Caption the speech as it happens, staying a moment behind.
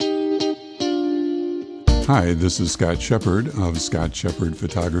Hi, this is Scott Shepard of Scott Shepard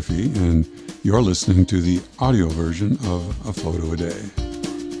Photography, and you're listening to the audio version of A Photo a Day.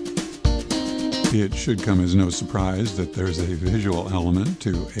 It should come as no surprise that there's a visual element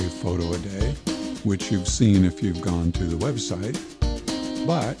to A Photo a Day, which you've seen if you've gone to the website.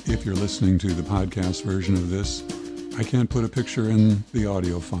 But if you're listening to the podcast version of this, I can't put a picture in the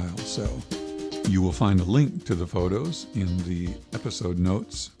audio file, so you will find a link to the photos in the episode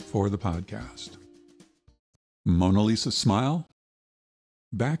notes for the podcast. Mona Lisa smile?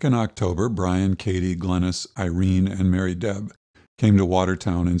 Back in October, Brian, Katie, Glennis, Irene, and Mary Deb came to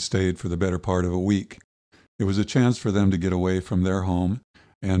Watertown and stayed for the better part of a week. It was a chance for them to get away from their home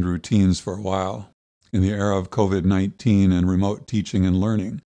and routines for a while. In the era of COVID-19 and remote teaching and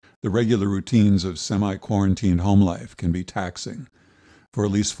learning, the regular routines of semi-quarantined home life can be taxing. For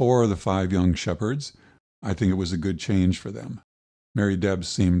at least 4 of the 5 young Shepherds, I think it was a good change for them. Mary Deb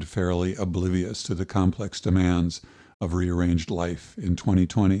seemed fairly oblivious to the complex demands of rearranged life in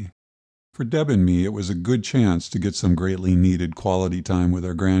 2020. For Deb and me, it was a good chance to get some greatly needed quality time with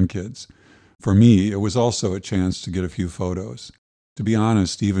our grandkids. For me, it was also a chance to get a few photos. To be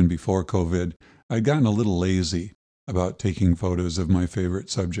honest, even before COVID, I'd gotten a little lazy about taking photos of my favorite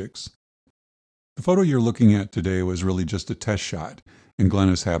subjects. The photo you're looking at today was really just a test shot, and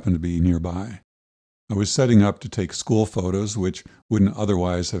Glennis happened to be nearby. I was setting up to take school photos, which wouldn't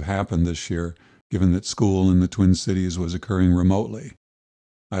otherwise have happened this year, given that school in the Twin Cities was occurring remotely.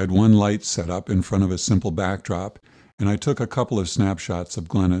 I had one light set up in front of a simple backdrop, and I took a couple of snapshots of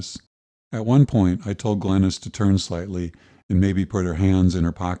Glennis. At one point, I told Glennis to turn slightly and maybe put her hands in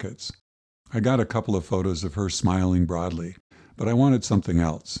her pockets. I got a couple of photos of her smiling broadly, but I wanted something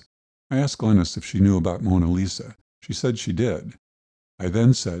else. I asked Glennis if she knew about Mona Lisa. She said she did. I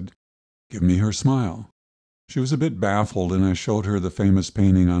then said, "Give me her smile." She was a bit baffled, and I showed her the famous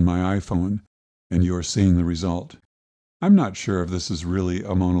painting on my iPhone, and you are seeing the result. I'm not sure if this is really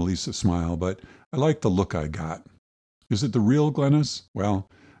a Mona Lisa smile, but I like the look I got. Is it the real Glennis? Well,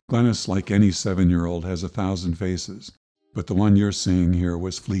 Glennis, like any 7-year-old, has 1,000 faces, but the one you're seeing here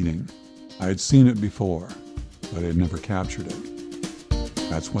was fleeting. I had seen it before, but I had never captured it.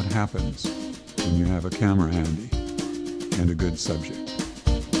 That's what happens when you have a camera handy and a good subject.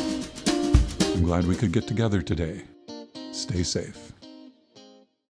 I'm glad we could get together today. Stay safe.